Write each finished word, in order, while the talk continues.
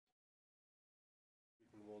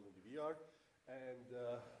VR. And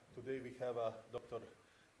today we have Dr.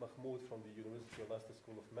 Mahmood from the University of Leicester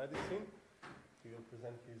School of Medicine. He will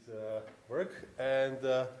present his work. And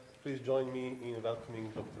please join me in welcoming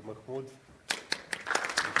Dr. Mahmood.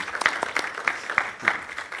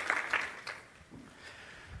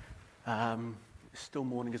 It's still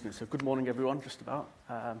morning, isn't it? So good morning, everyone, just about.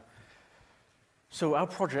 So our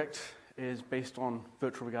project is based on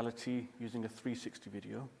virtual reality using a 360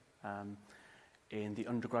 video in the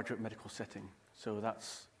undergraduate medical setting. So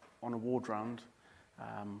that's on a ward round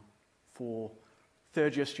for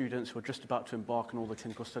third-year students who are just about to embark on all the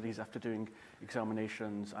clinical studies after doing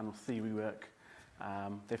examinations and theory work.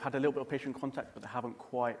 They've had a little bit of patient contact, but they haven't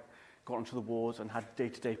quite got onto the wards and had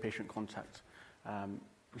day-to-day patient contact.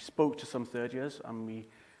 We spoke to some third years and we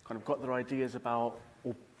kind of got their ideas about,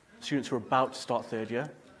 or students who are about to start third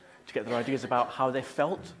year, to get their ideas about how they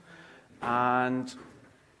felt. And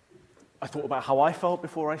I thought about how I felt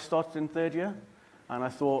before I started in third year. And I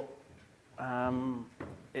thought,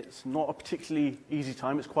 it's not a particularly easy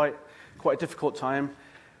time. It's quite a difficult time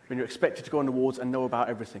when you're expected to go on the wards and know about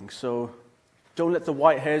everything. So don't let the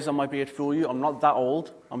white hairs on my beard fool you. I'm not that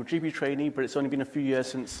old. I'm a GP trainee, but it's only been a few years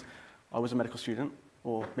since I was a medical student,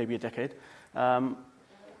 or maybe a decade. But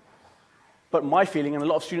my feeling, and a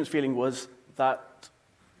lot of students' feeling, was that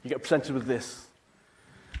you get presented with this.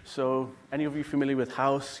 So any of you familiar with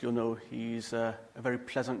House, you'll know he's a very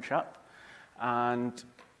pleasant chap. And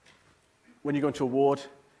when you go into a ward,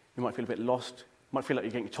 you might feel a bit lost. You might feel like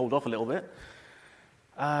you're getting told off a little bit.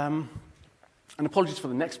 And apologies for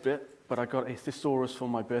the next bit, but I got a thesaurus for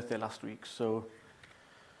my birthday last week, so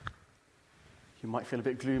you might feel a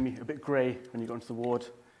bit gloomy, a bit grey when you go into the ward,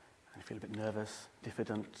 and you feel a bit nervous,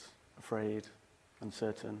 diffident, afraid,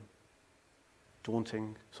 uncertain,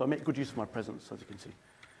 daunting. So I make good use of my presence, as you can see.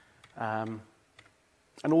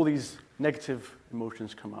 And all these negative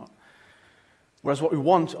emotions come out. Whereas what we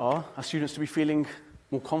want are our students to be feeling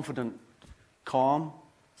more confident, calm,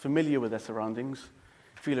 familiar with their surroundings,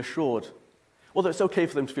 feel assured. Although it's okay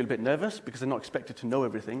for them to feel a bit nervous because they're not expected to know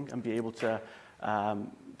everything and be able to,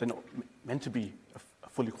 they're not meant to be a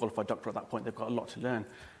fully qualified doctor at that point. They've got a lot to learn.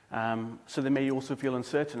 So they may also feel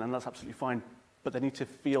uncertain, and that's absolutely fine. But they need to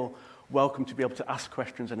feel welcome to be able to ask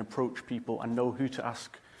questions and approach people and know who to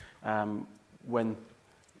ask when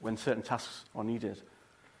certain tasks are needed.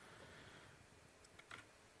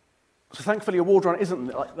 So thankfully, a ward round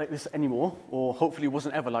isn't like this anymore, or hopefully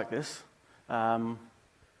wasn't ever like this,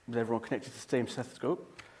 with everyone connected to the same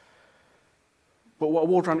stethoscope. But what a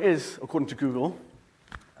ward round is, according to Google,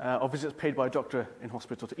 are visits paid by a doctor in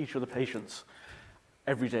hospital to each of the patients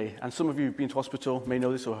every day. And some of you who've been to hospital may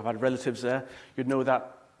know this or have had relatives there. You'd know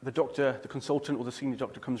that the doctor, the consultant or the senior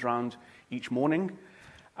doctor comes around each morning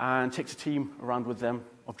and takes a team around with them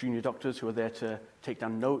of junior doctors who are there to take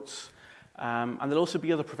down notes. And there'll also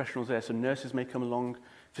be other professionals there. So nurses may come along,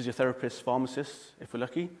 physiotherapists, pharmacists, if we're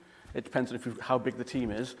lucky. It depends on how big the team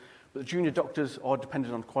is. But the junior doctors are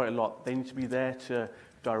dependent on quite a lot. They need to be there to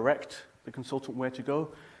direct the consultant where to go,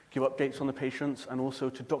 give updates on the patients, and also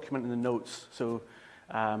to document in the notes. So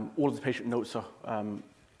all of the patient notes are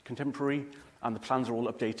contemporary, and the plans are all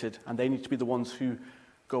updated. And they need to be the ones who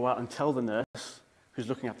go out and tell the nurse who's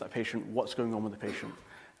looking after that patient what's going on with the patient,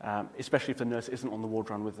 especially if the nurse isn't on the ward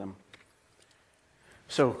round with them.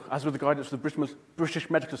 So, as with the guidance of the British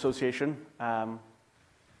Medical Association,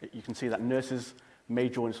 you can see that nurses may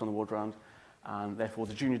join us on the ward round, and therefore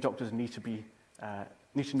the junior doctors need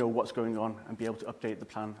to know what's going on and be able to update the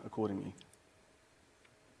plan accordingly.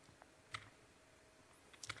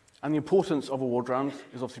 And the importance of a ward round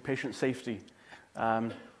is obviously patient safety.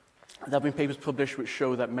 There have been papers published which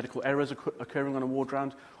show that medical errors occurring on a ward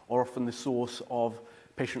round are often the source of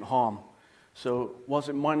patient harm. So whilst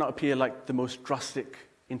it might not appear like the most drastic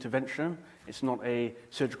intervention, it's not a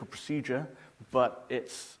surgical procedure, but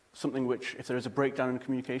it's something which, if there is a breakdown in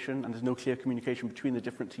communication and there's no clear communication between the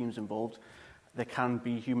different teams involved, there can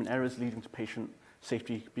be human errors leading to patient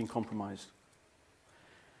safety being compromised.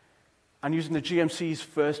 And using the GMC's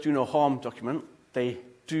first do no harm document, they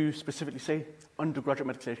do specifically say undergraduate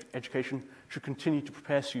medical education should continue to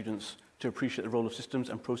prepare students to appreciate the role of systems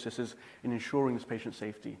and processes in ensuring this patient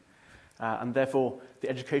safety. And therefore, the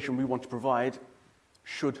education we want to provide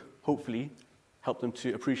should hopefully help them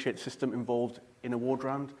to appreciate the system involved in a ward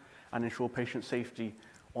round and ensure patient safety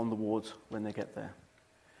on the wards when they get there.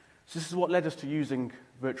 So this is what led us to using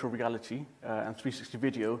virtual reality and 360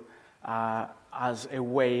 video as a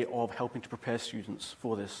way of helping to prepare students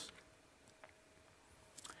for this.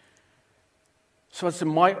 So as to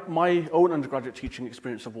my own undergraduate teaching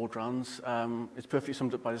experience of ward rounds is perfectly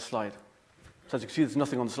summed up by this slide. So as you can see, there's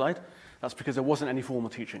nothing on the slide. That's because there wasn't any formal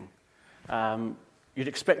teaching. You'd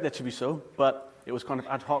expect there to be so, but it was kind of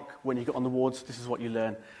ad hoc. When you got on the wards, this is what you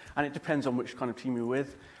learn. And it depends on which kind of team you're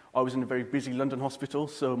with. I was in a very busy London hospital,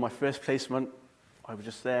 so my first placement, I was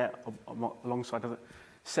just there alongside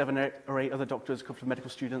 7 or 8 other doctors, a couple of medical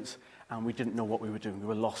students, and we didn't know what we were doing. We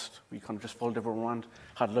were lost. We kind of just followed everyone around,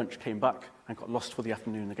 had lunch, came back, and got lost for the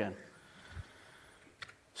afternoon again.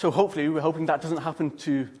 So hopefully, we're hoping that doesn't happen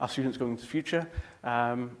to our students going into the future.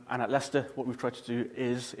 And at Leicester, what we've tried to do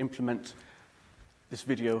is implement this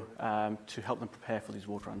video to help them prepare for these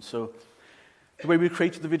ward rounds. So the way we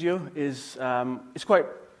created the video is, it's quite,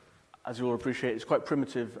 as you all appreciate, it's quite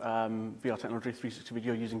primitive VR technology, 360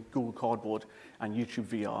 video using Google Cardboard and YouTube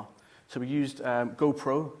VR. So we used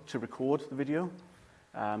GoPro to record the video.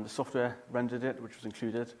 The software rendered it, which was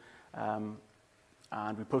included.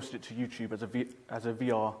 And we posted it to YouTube as a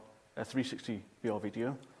 360 VR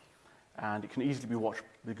video, and it can easily be watched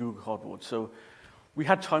with Google Cardboard. So we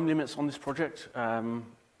had time limits on this project.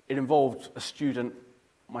 It involved a student,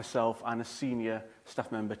 myself, and a senior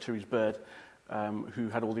staff member, Therese Bird, who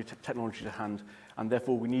had all the technology to hand, and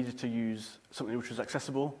therefore we needed to use something which was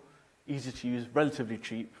accessible, easy to use, relatively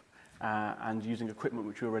cheap, and using equipment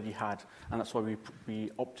which we already had, and that's why we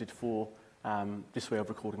opted for this way of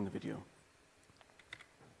recording the video.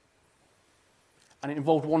 And it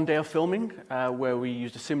involved 1 day of filming, where we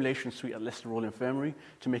used a simulation suite at Leicester Royal Infirmary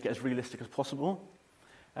to make it as realistic as possible.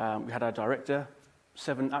 We had our director,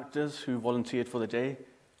 7 actors who volunteered for the day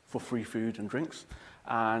for free food and drinks,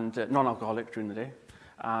 and non-alcoholic during the day,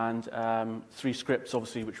 and 3 scripts,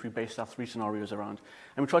 obviously, which we based our 3 scenarios around.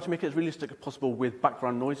 And we tried to make it as realistic as possible with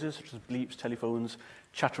background noises, such as bleeps, telephones,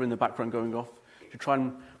 chatter in the background going off, to try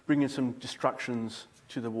and bring in some distractions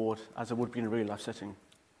to the ward, as there would be in a real-life setting.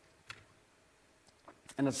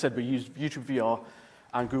 And as I said, we used YouTube VR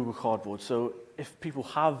and Google Cardboard. So if people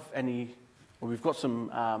have any, well, we've got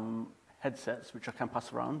some headsets which I can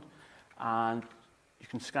pass around, and you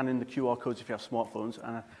can scan in the QR codes if you have smartphones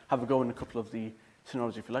and have a go in a couple of the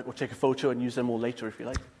scenarios if you like, or take a photo and use them all later if you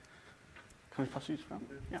like. Can we pass these around?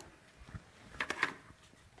 Yeah.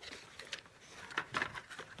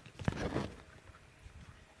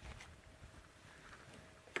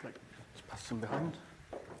 Right, let's pass them behind.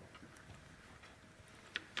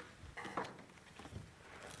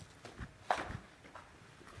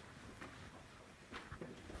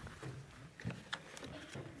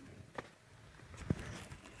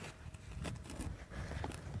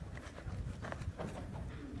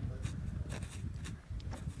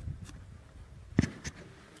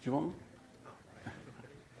 Do you want them?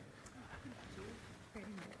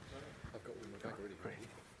 I've got one in my bag already. Great.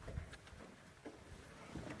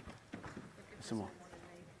 Some more.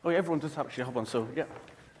 Oh, yeah, everyone does actually have one, so yeah.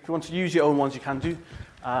 If you want to use your own ones, you can do.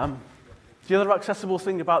 The other accessible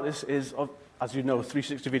thing about this is, as you know,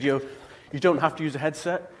 360 video, you don't have to use a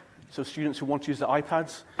headset. So students who want to use their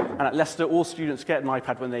iPads, and at Leicester, all students get an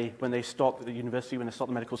iPad when they start the university, when they start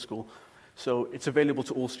the medical school. So it's available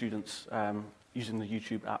to all students using the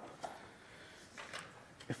YouTube app.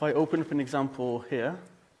 If I open up an example here,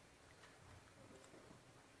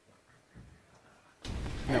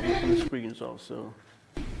 now we're on the screen as well, so.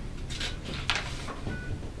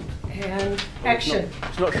 And action.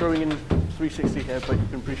 It's not showing in 360 here, but you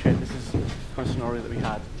can appreciate this is the kind of scenario that we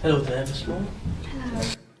had. Hello there, Mr. Moore. Hello.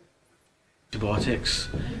 Antibiotics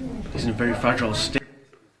is in a very fragile state.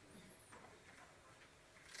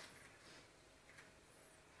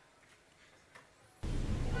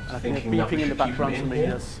 I think beeping in the background to me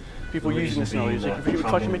as people using the scenarios. We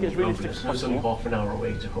try to make it as realistic as possible. Only half an hour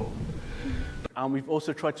away to home. And we've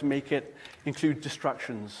also tried to make it include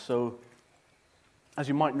distractions. So, as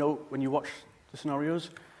you might know when you watch the scenarios,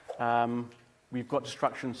 we've got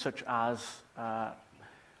distractions such as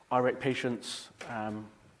irate patients,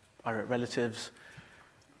 irate relatives,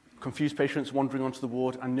 confused patients wandering onto the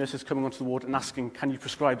ward, and nurses coming onto the ward and asking, can you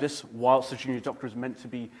prescribe this, whilst the junior doctor is meant to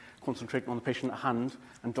be concentrating on the patient at hand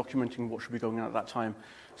and documenting what should be going on at that time.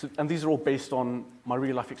 So, and these are all based on my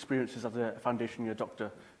real-life experiences as a foundation year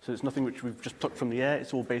doctor. So it's nothing which we've just plucked from the air,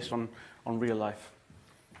 it's all based on real life.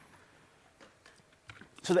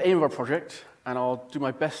 So the aim of our project, and I'll do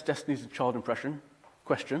my best Destiny's Child impression,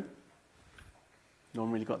 question. No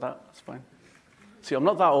one really got that, that's fine. See, I'm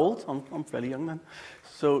not that old, I'm fairly young then.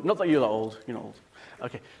 So, not that you're that old, you're not old.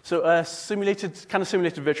 Okay, so simulated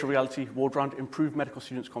virtual reality ward round improve medical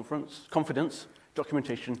students' confidence,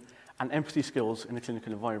 documentation, and empathy skills in a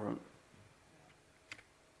clinical environment.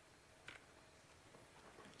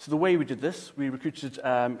 So the way we did this, we recruited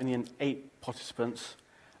in the end 8 participants,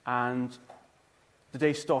 and the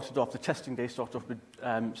day started off, the testing day started off with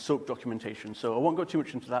SOAP documentation. So I won't go too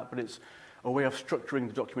much into that, but it's a way of structuring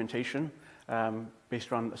the documentation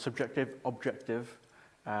based around a subjective, objective,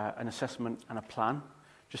 an assessment and a plan,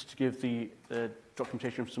 just to give the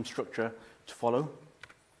documentation some structure to follow.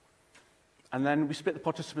 And then we split the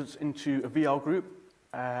participants into a VR group,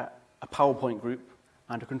 a PowerPoint group,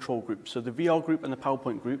 and a control group. So the VR group and the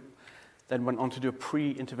PowerPoint group then went on to do a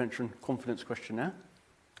pre-intervention confidence questionnaire.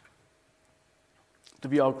 The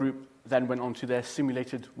VR group then went on to their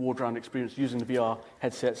simulated ward round experience using the VR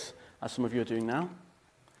headsets, as some of you are doing now.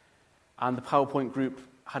 And the PowerPoint group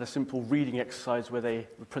had a simple reading exercise where they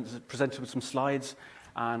were presented with some slides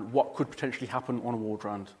and what could potentially happen on a ward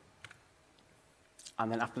round.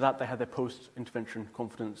 And then after that, they had their post-intervention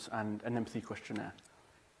confidence and an empathy questionnaire.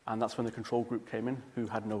 And that's when the control group came in, who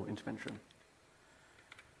had no intervention.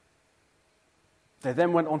 They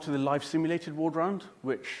then went on to the live simulated ward round,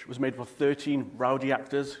 which was made up of 13 rowdy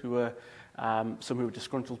actors who were some who were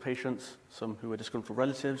disgruntled patients, some who were disgruntled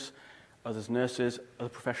relatives, others nurses, other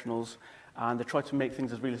professionals, and they tried to make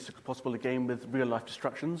things as realistic as possible, again with real-life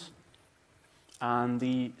distractions. And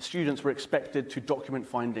the students were expected to document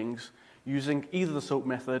findings using either the SOAP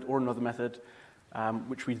method or another method,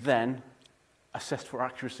 which we then assessed for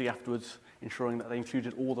accuracy afterwards, ensuring that they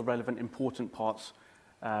included all the relevant important parts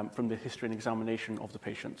from the history and examination of the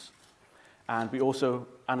patients. And we also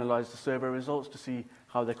analysed the survey results to see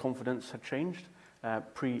how their confidence had changed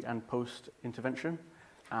pre and post intervention,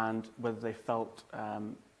 and whether they felt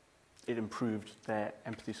it improved their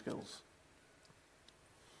empathy skills.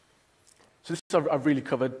 So this I've really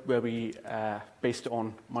covered, where we based it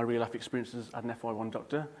on my real life experiences as an FY1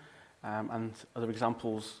 doctor, and other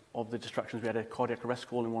examples of the distractions. We had a cardiac arrest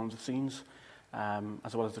call in one of the scenes,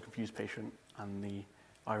 as well as the confused patient and the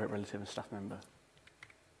irate relative and staff member.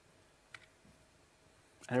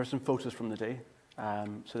 And there are some photos from the day.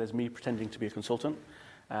 So there's me pretending to be a consultant.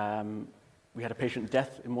 We had a patient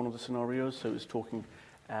death in one of the scenarios, so it was talking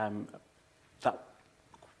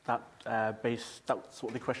that's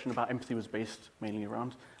what the question about empathy was based mainly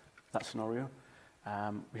around, that scenario.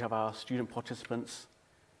 We have our student participants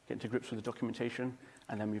getting to grips with the documentation,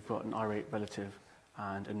 and then we've got an irate relative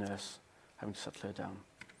and a nurse having to settle her down.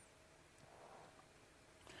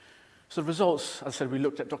 So the results, as I said, we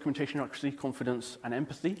looked at documentation accuracy, confidence, and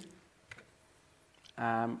empathy.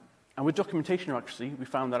 And with documentation accuracy, we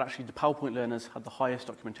found that actually the PowerPoint learners had the highest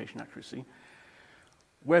documentation accuracy.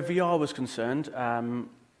 Where VR was concerned,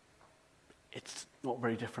 it's not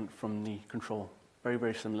very different from the control, very,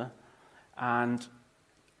 very similar. And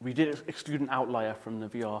we did exclude an outlier from the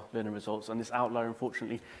VR learner results, and this outlier,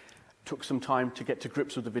 unfortunately, took some time to get to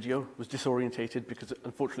grips with the video, was disorientated because,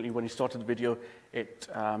 unfortunately, when he started the video, it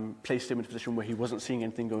placed him in a position where he wasn't seeing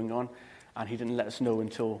anything going on, and he didn't let us know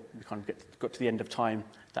until we kind of got to the end of time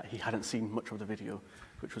that he hadn't seen much of the video,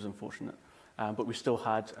 which was unfortunate. But we still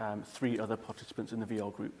had 3 other participants in the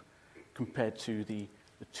VR group compared to the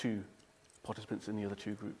 2 participants in the other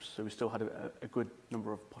 2 groups. So we still had a good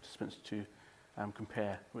number of participants to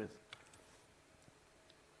compare with.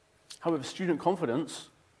 However, student confidence,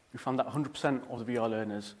 we found that 100% of the VR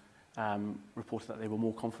learners reported that they were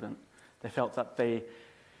more confident. They felt that they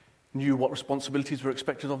knew what responsibilities were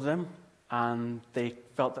expected of them, and they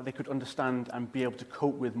felt that they could understand and be able to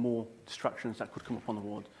cope with more distractions that could come up on the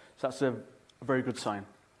ward. So that's a very good sign.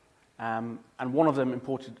 And one of them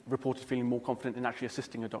reported feeling more confident in actually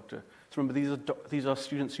assisting a doctor. So remember, these are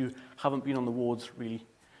students who haven't been on the wards really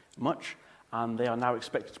much, and they are now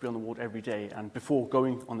expected to be on the ward every day. And before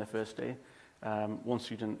going on their first day, one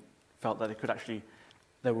student felt that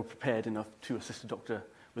they were prepared enough to assist a doctor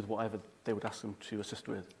with whatever they would ask them to assist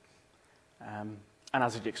with. And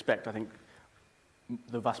as you'd expect, I think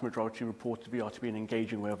the vast majority reported VR to be an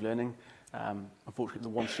engaging way of learning. Unfortunately, the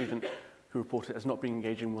one student who reported it as not being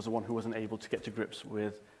engaging was the one who wasn't able to get to grips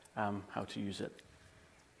with how to use it.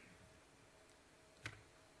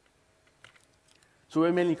 So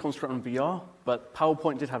we're mainly concentrating on VR, but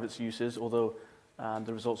PowerPoint did have its uses, although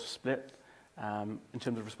the results were split. In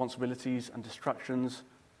terms of responsibilities and distractions,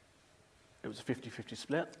 it was a 50-50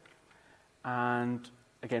 split. And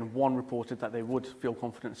again, one reported that they would feel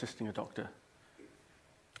confident assisting a doctor.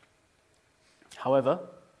 However,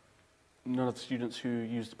 none of the students who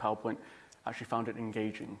used the PowerPoint actually found it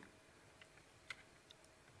engaging.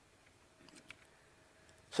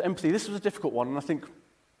 So empathy, this was a difficult one, and I think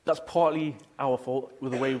that's partly our fault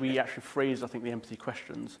with the way we actually phrased, I think, the empathy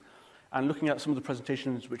questions. And looking at some of the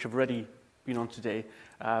presentations which have already been on today,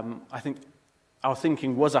 I think our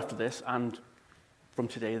thinking was after this and from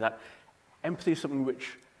today that empathy is something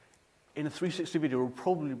which in a 360 video, it will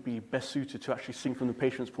probably be best suited to actually seeing from the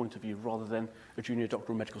patient's point of view rather than a junior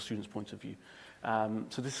doctor or medical student's point of view.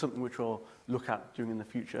 So this is something which we'll look at doing in the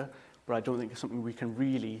future, but I don't think it's something we can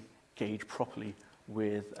really gauge properly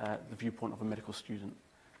with the viewpoint of a medical student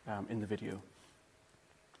in the video.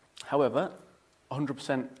 However,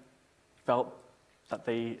 100% felt that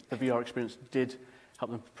the VR experience did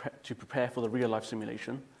help them to prepare for the real-life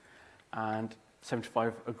simulation, and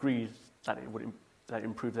 75 agreed that it would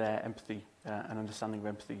improve their empathy and understanding of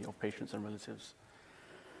empathy of patients and relatives.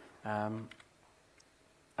 As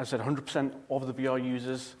I said, 100% of the VR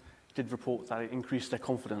users did report that it increased their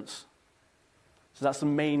confidence. So that's the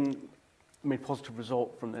main positive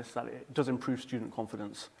result from this, that it does improve student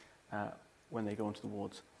confidence when they go into the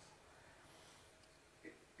wards.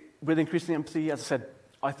 With increasing empathy, as I said,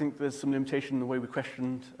 I think there's some limitation in the way we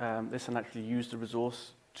questioned this and actually used the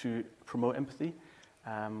resource to promote empathy.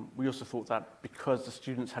 We also thought that because the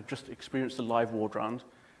students had just experienced the live ward round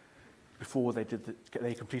before they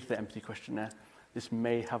completed the empathy questionnaire, this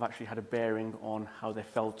may have actually had a bearing on how they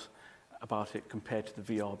felt about it compared to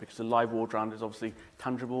the VR, because the live ward round is obviously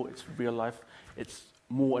tangible, it's real life, it's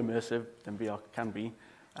more immersive than VR can be,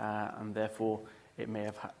 and therefore it may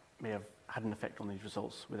have had an effect on these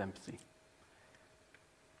results with empathy.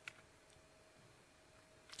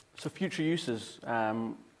 So future uses,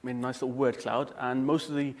 nice little word cloud, and most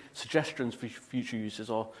of the suggestions for future uses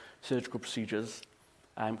are surgical procedures,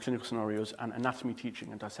 clinical scenarios, and anatomy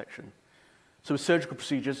teaching and dissection. So with surgical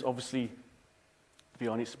procedures, obviously,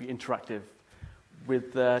 VR needs to be interactive.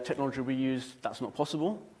 With the technology we use, that's not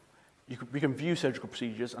possible. We can view surgical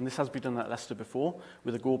procedures, and this has been done at Leicester before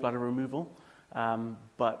with a gallbladder removal,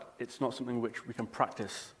 but it's not something which we can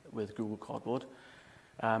practice with Google Cardboard.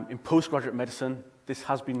 In postgraduate medicine, this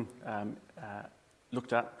has been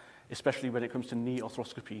looked at, especially when it comes to knee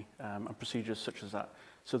arthroscopy and procedures such as that.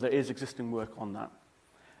 So there is existing work on that.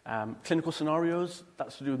 Clinical scenarios,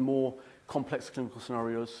 that's to do with more complex clinical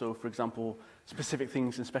scenarios. So, for example, specific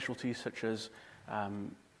things in specialties such as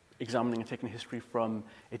examining and taking a history from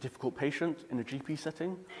a difficult patient in a GP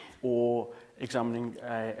setting, or examining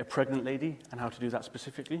a pregnant lady and how to do that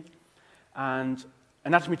specifically. And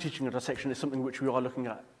anatomy teaching and dissection is something which we are looking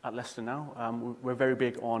at Leicester now. We're very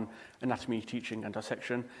big on anatomy teaching and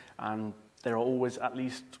dissection, and there are always at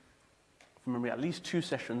least 2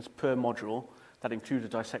 sessions per module that include a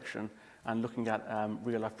dissection and looking at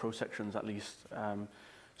real-life prosections at least.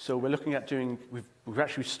 So we're looking at we've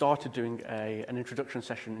actually started doing an introduction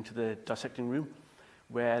session into the dissecting room,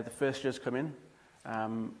 where the first years come in.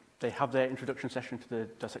 They have their introduction session to the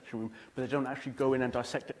dissection room, but they don't actually go in and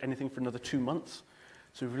dissect anything for another 2 months.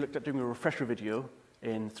 So we've looked at doing a refresher video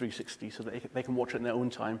in 360 so that they can watch it in their own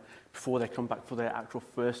time before they come back for their actual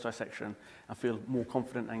first dissection and feel more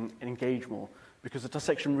confident and engage more. Because the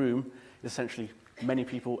dissection room is essentially many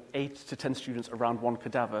people, 8 to 10 students around one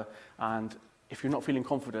cadaver, and if you're not feeling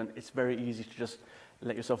confident, it's very easy to just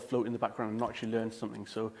let yourself float in the background and not actually learn something.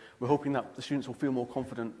 So we're hoping that the students will feel more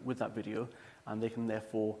confident with that video, and they can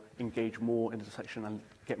therefore engage more in the dissection and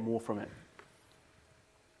get more from it.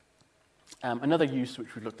 Another use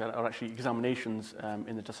which we've looked at are actually examinations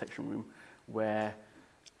in the dissection room, where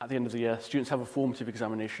at the end of the year, students have a formative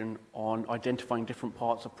examination on identifying different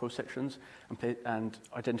parts of prosections and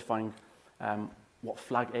identifying what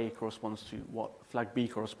flag A corresponds to, what flag B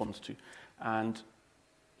corresponds to. And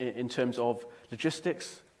in terms of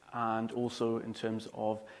logistics, and also in terms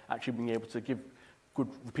of actually being able to give good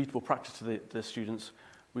repeatable practice to the students,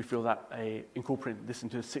 we feel that incorporating this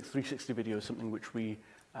into a 360 video is something which we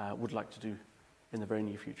would like to do in the very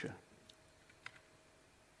near future.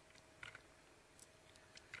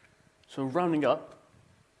 So rounding up,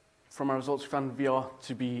 from our results, we found VR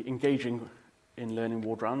to be engaging in learning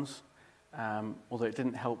ward rounds, although it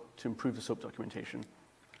didn't help to improve the SOAP documentation.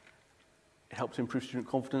 It helped to improve student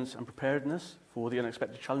confidence and preparedness for the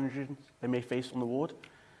unexpected challenges they may face on the ward.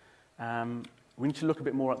 We need to look a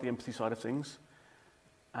bit more at the empathy side of things.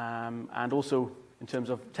 And also, in terms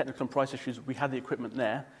of technical and price issues, we had the equipment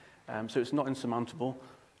there, so it's not insurmountable.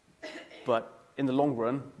 But in the long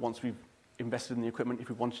run, once we've invested in the equipment, if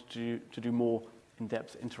we wanted to do more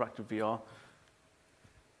in-depth interactive VR,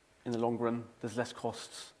 in the long run, there's less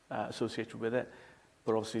costs associated with it.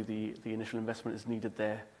 But obviously, the initial investment is needed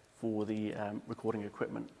there for the recording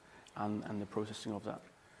equipment and the processing of that.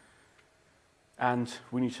 And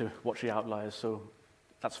we need to watch the outliers. So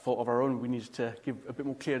that's a fault of our own. We need to give a bit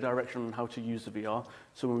more clear direction on how to use the VR.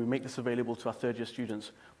 So when we make this available to our third-year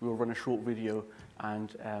students, we will run a short video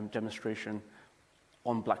and demonstration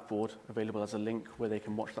on Blackboard, available as a link where they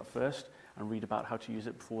can watch that first and read about how to use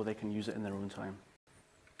it before they can use it in their own time.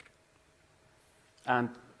 And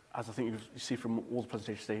as I think you see from all the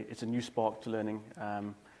presentations today, it's a new spark to learning,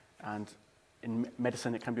 and in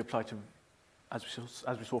medicine it can be applied to, as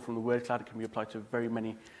we saw from the word cloud, it can be applied to very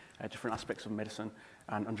many different aspects of medicine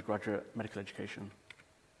and undergraduate medical education.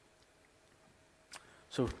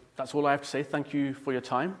 So that's all I have to say. Thank you for your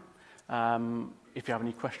time. If you have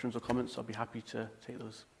any questions or comments, I'll be happy to take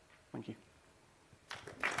those. Thank you.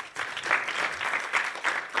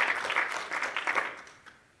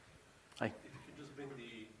 Hi. If you could just bring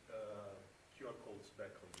the QR codes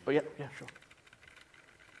back on the... Oh, yeah, sure.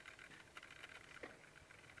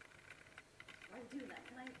 While doing that,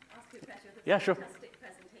 can I ask you a question? Yeah, sure. Fantastic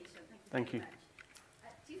presentation. Thank you. Very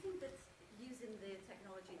much. Do you think that using the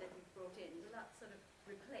technology that you've brought in, will that sort of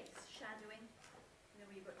replace shadowing? You know,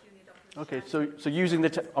 where you've got junior doctors. Okay, so using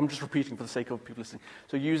the, I'm just repeating for the sake of people listening.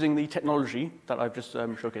 So using the technology that I've just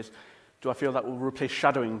showcased, do I feel that will replace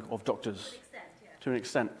shadowing of doctors? To an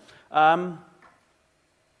extent,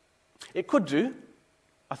 it could do.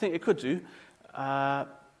 I think it could do. The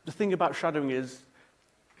thing about shadowing is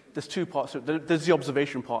there's two parts. There's the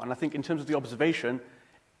observation part, and I think in terms of the observation,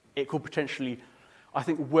 it could potentially, I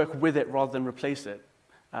think, work with it rather than replace it.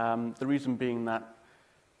 The reason being that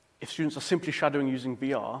if students are simply shadowing using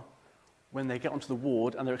VR, when they get onto the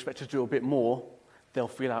ward and they're expected to do a bit more, they'll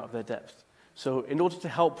feel out of their depth. So in order to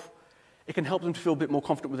help, it can help them to feel a bit more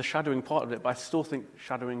confident with the shadowing part of it, but I still think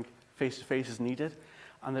shadowing face-to-face is needed.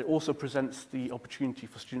 And it also presents the opportunity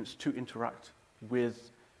for students to interact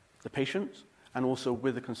with the patient and also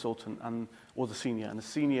with the consultant or the senior. And the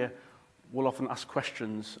senior will often ask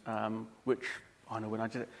questions, which I know when I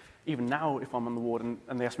did it, even now if I'm on the ward and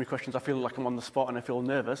they ask me questions, I feel like I'm on the spot and I feel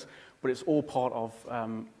nervous, but it's all part of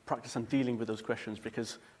practice and dealing with those questions,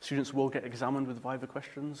 because students will get examined with Viva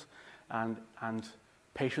questions and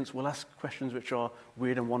patients will ask questions which are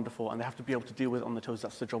weird and wonderful, and they have to be able to deal with it on their toes.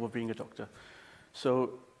 That's the job of being a doctor.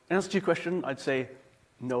 So in answer to your question, I'd say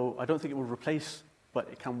no, I don't think it will replace, but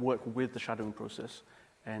it can work with the shadowing process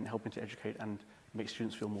and helping to educate and make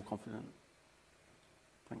students feel more confident.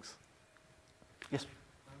 Thanks. Yes?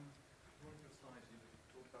 One of your slides, you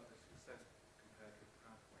talked about the success compared with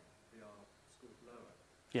PowerPoint. VR scored lower.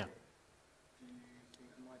 Yeah. Do you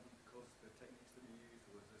think that might be because the techniques that you used,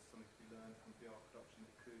 or was there something to be learned from VR production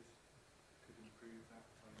that could improve that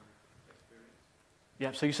experience?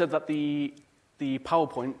 Yeah, so you said that the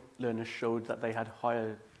PowerPoint learners showed that they had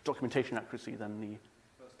higher documentation accuracy than the...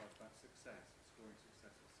 First slide about success, scoring success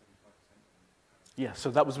at 75%. Yeah, so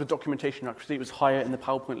that was with documentation accuracy. It was higher in the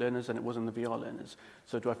PowerPoint learners than it was in the VR learners.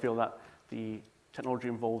 So do I feel that the technology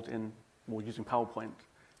involved in more using PowerPoint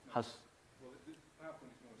has... Well, the PowerPoint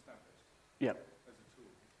is more established Yeah. as a tool,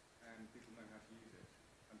 and people know how to use it,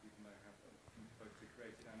 and people know how both to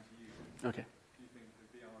create it and to use it. Okay. Do you think the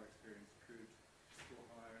VR experience could score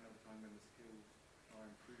higher another time when the skills are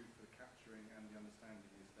improved for the capturing and the understanding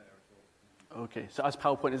is there at all? Okay, so as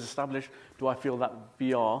PowerPoint is established, do I feel that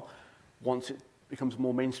VR, once it becomes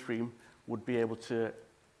more mainstream, would be able to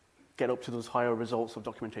get up to those higher results of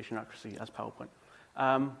documentation accuracy as PowerPoint?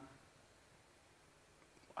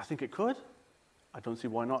 I think it could. I don't see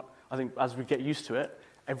why not. I think as we get used to it,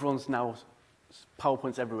 everyone's now,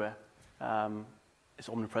 PowerPoint's everywhere. It's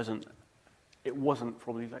omnipresent. It wasn't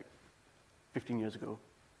probably like 15 years ago,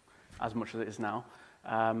 as much as it is now.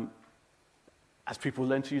 As people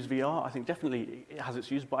learn to use VR, I think definitely it has its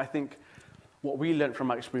use, but I think what we learned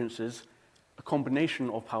from our experiences, a combination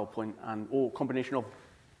of PowerPoint or combination of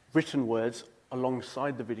written words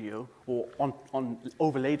alongside the video or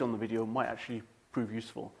overlaid on the video might actually prove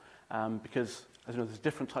useful, because as you know, there's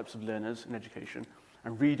different types of learners in education,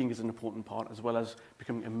 and reading is an important part, as well as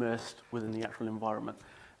becoming immersed within the actual environment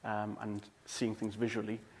and seeing things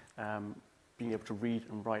visually. Being able to read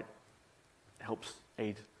and write helps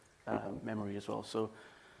aid memory as well. So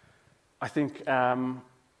I think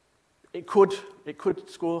it could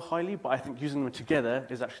score highly, but I think using them together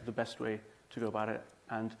is actually the best way to go about it.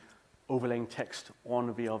 And overlaying text on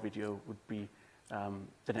a VR video would be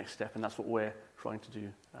the next step, and that's what we're trying to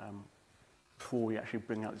do before we actually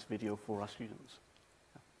bring out this video for our students.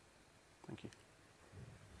 Yeah. Thank you.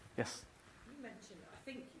 Yes? You mentioned, I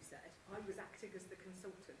think you said, I was acting as the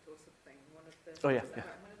consultant or something, one of the, Oh, yeah, was that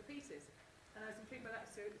yeah. right, one of the pieces. And I was intrigued by that.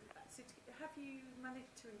 So have you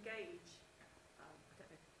managed to engage, I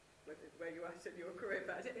don't know where you are in your career,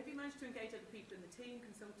 but have you managed to engage other people in the team,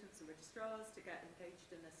 consultants and registrars, to get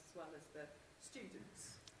engaged in this as well as the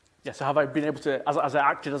students? Yeah, so have I been able to, as I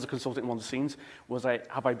acted as a consultant in one of the scenes,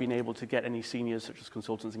 have I been able to get any seniors such as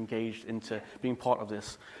consultants engaged into being part of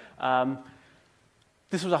this?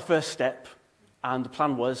 This was our first step, and the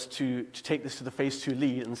plan was to take this to the phase 2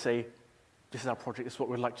 lead and say, this is our project, this is what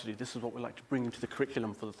we'd like to do, this is what we'd like to bring into the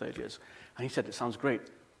curriculum for the third years. And he said, it sounds great,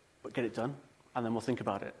 but get it done, and then we'll think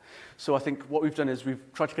about it. So I think what we've done is we've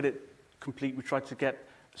tried to get it complete, we tried to get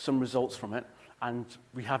some results from it, and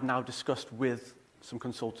we have now discussed with some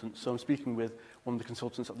consultants. So I'm speaking with one of the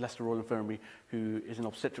consultants at Leicester Royal Infirmary who is in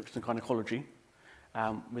obstetrics and gynecology,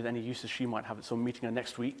 with any uses she might have it. So I'm meeting her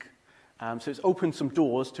next week. So it's opened some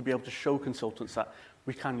doors to be able to show consultants that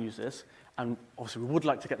we can use this. And obviously we would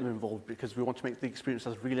like to get them involved because we want to make the experience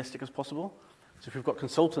as realistic as possible. So if we've got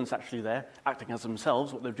consultants actually there acting as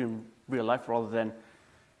themselves, what they're doing in real life, rather than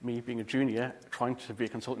me being a junior trying to be a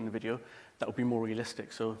consultant in the video, that would be more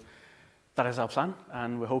realistic. So that is our plan,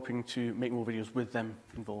 and we're hoping to make more videos with them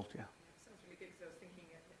involved, yeah. Sounds really good, because I was thinking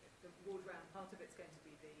the ward round, part of it's going to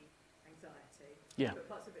be the anxiety, Yeah. but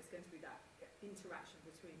part of it's going to be that interaction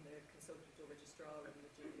between the consultant or registrar and the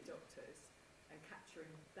junior doctors, and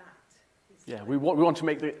capturing that. Yeah, we want to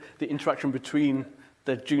make the interaction between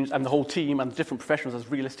the juniors and the whole team and the different professionals as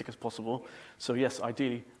realistic as possible. So yes,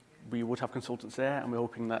 ideally, we would have consultants there, and we're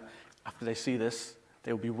hoping that after they see this,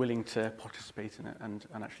 they'll be willing to participate in it and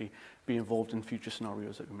actually be involved in future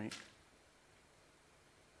scenarios that we make.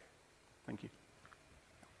 Thank you.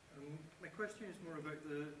 My question is more about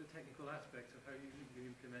the technical aspects of how you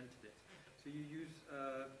implemented it. So you use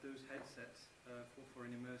those headsets for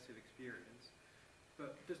an immersive experience,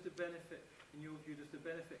 but does the benefit, in your view, does the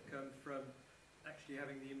benefit come from actually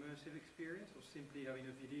having the immersive experience, or simply having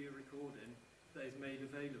a video recording that is made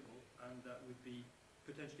available and that would be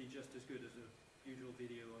potentially just as good as a usual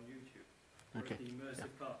video on YouTube? Or Okay. the immersive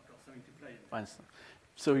part got something to play in? I understand.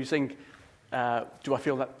 So you're saying, do I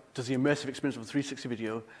feel that, does the immersive experience of a 360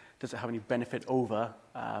 video, does it have any benefit over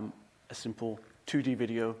a simple 2D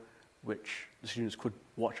video which the students could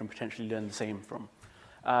watch and potentially learn the same from?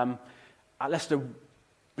 At Leicester,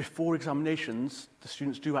 before examinations, the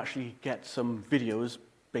students do actually get some videos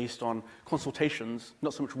based on consultations,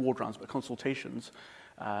 not so much ward rounds, but consultations,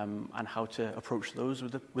 and how to approach those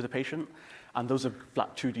with a patient. And those are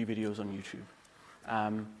flat 2D videos on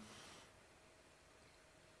YouTube.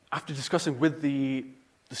 After discussing with the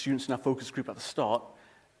students in our focus group at the start,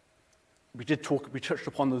 we touched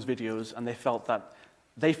upon those videos, and they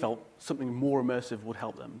felt something more immersive would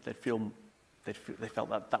help them. They felt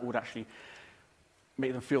that would actually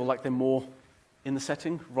make them feel like they're more in the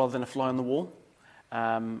setting rather than a fly on the wall,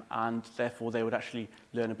 and therefore they would actually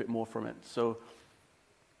learn a bit more from it. So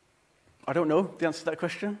I don't know the answer to that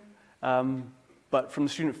question, but from the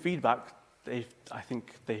student feedback, I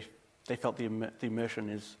think they felt the immersion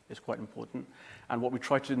is quite important. And what we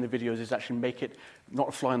try to do in the videos is actually make it not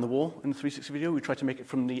a fly on the wall in the 360 video. We try to make it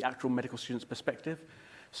from the actual medical student's perspective.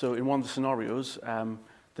 So in one of the scenarios,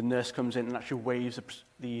 the nurse comes in and actually waves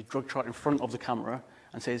the drug chart in front of the camera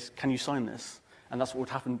and says, "Can you sign this?" And that's what would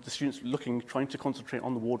happen. The students trying to concentrate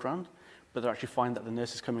on the ward round, but they actually find that the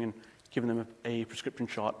nurse is coming in, giving them a prescription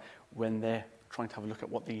chart when they're trying to have a look at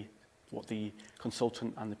what the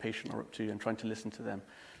consultant and the patient are up to and trying to listen to them.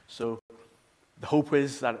 So the hope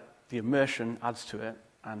is that the immersion adds to it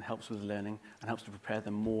and helps with the learning and helps to prepare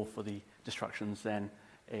them more for the distractions than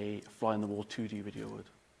a fly-on-the-wall 2D video would.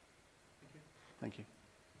 Thank you.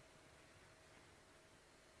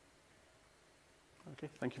 Okay,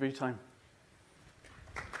 thank you for your time.